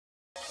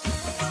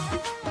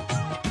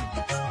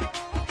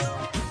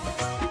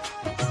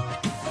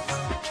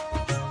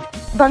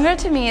Bhangra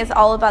to me is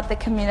all about the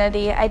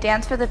community. I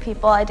dance for the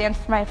people, I dance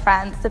for my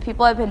friends. The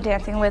people I've been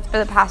dancing with for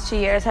the past 2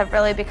 years have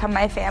really become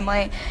my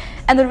family.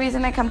 And the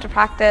reason I come to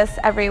practice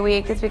every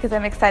week is because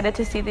I'm excited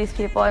to see these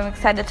people. I'm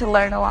excited to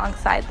learn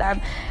alongside them.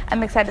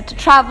 I'm excited to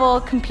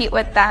travel, compete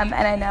with them,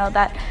 and I know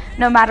that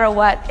no matter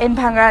what, in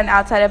Bhangra and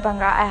outside of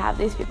Bhangra, I have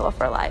these people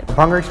for life. The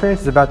Bhangra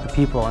experience is about the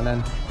people, and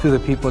then through the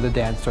people, the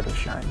dance sort of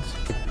shines.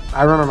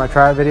 I remember my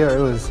tryout video, it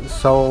was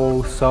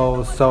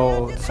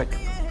it's like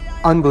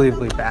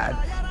unbelievably bad.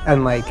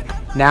 And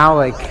now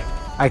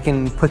I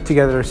can put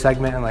together a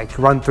segment and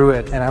run through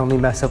it, and I only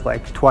mess up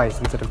twice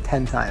instead of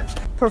 10 times.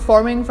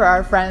 Performing for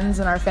our friends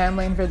and our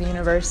family and for the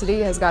university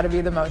has got to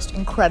be the most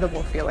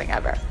incredible feeling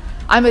ever.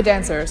 I'm a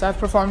dancer, so I've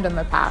performed in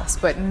the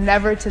past, but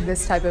never to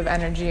this type of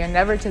energy and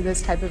never to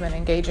this type of an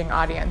engaging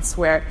audience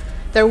where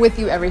they're with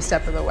you every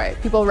step of the way.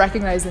 People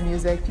recognize the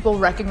music, people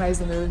recognize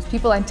the moves,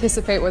 people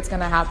anticipate what's going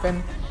to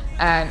happen,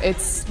 and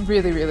it's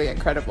really, really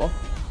incredible.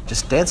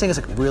 Just dancing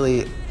is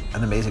really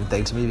an amazing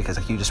thing to me because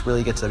you just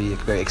really get to be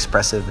very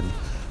expressive and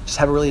just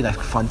have a really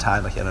fun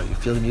time. You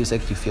feel the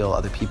music, you feel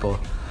other people,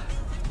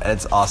 and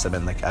it's awesome.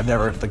 And I've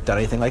never done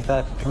anything like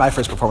that. My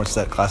first performance was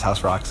at Class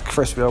House Rocks,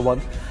 first real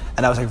one,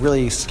 and I was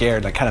really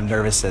scared, kind of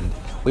nervous. And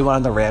we went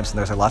on the ramps, and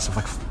there's lots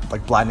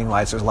of blinding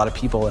lights. There's a lot of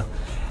people, and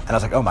I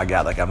was oh my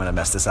god, I'm gonna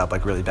mess this up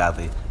really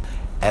badly.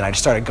 And I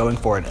just started going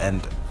for it, and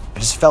it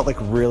just felt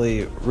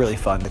really, really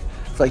fun.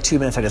 For 2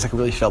 minutes, I just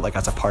really felt I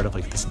was a part of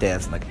this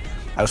dance, and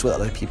I was with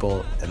other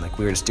people, and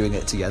we were just doing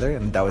it together,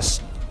 and that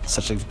was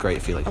such a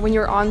great feeling. When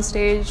you're on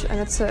stage and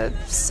it's a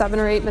 7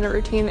 or 8 minute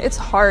routine, it's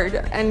hard,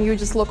 and you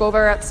just look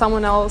over at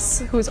someone else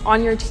who's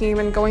on your team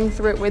and going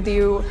through it with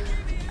you,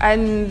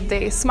 and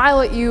they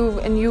smile at you,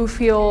 and you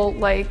feel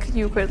like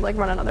you could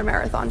run another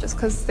marathon just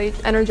because they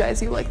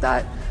energize you like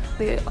that.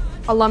 The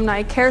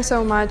alumni care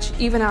so much,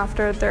 even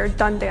after they're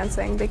done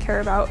dancing, they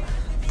care about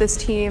this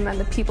team and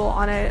the people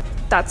on it.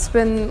 That's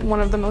been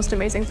one of the most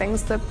amazing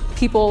things, the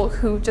people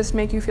who just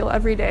make you feel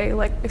every day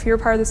if you're a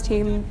part of this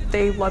team,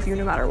 they love you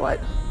no matter what.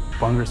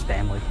 Bhangra's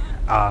family.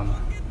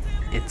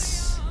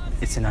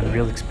 It's an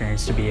unreal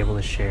experience to be able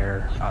to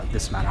share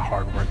this amount of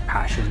hard work,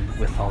 passion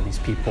with all these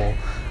people,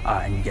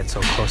 and you get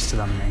so close to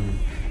them and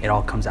it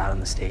all comes out on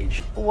the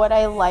stage. What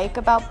I like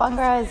about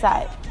Bhangra is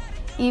that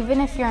even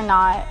if you're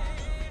not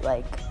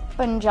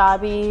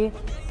Punjabi,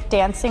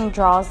 dancing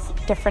draws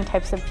different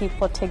types of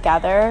people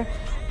together,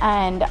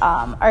 and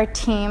our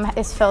team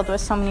is filled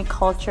with so many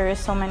cultures,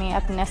 so many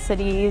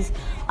ethnicities,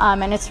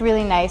 and it's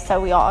really nice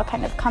that we all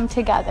kind of come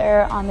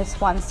together on this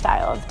one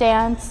style of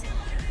dance.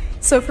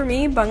 So for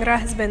me, Bhangra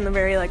has been a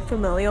very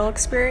familial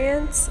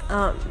experience.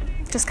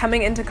 Just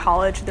coming into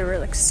college, there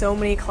were so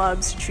many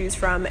clubs to choose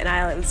from, and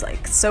I was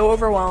so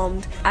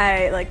overwhelmed.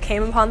 I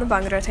came upon the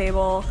Bhangra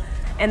table,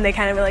 and they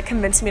kind of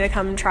convinced me to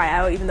come try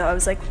out, even though I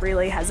was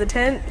really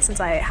hesitant since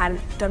I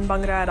hadn't done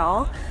Bhangra at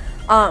all.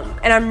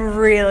 And I'm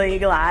really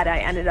glad I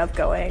ended up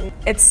going.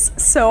 It's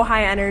so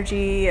high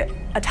energy,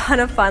 a ton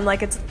of fun.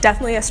 It's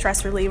definitely a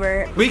stress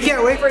reliever. We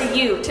can't wait For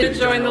you to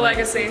join the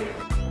legacy.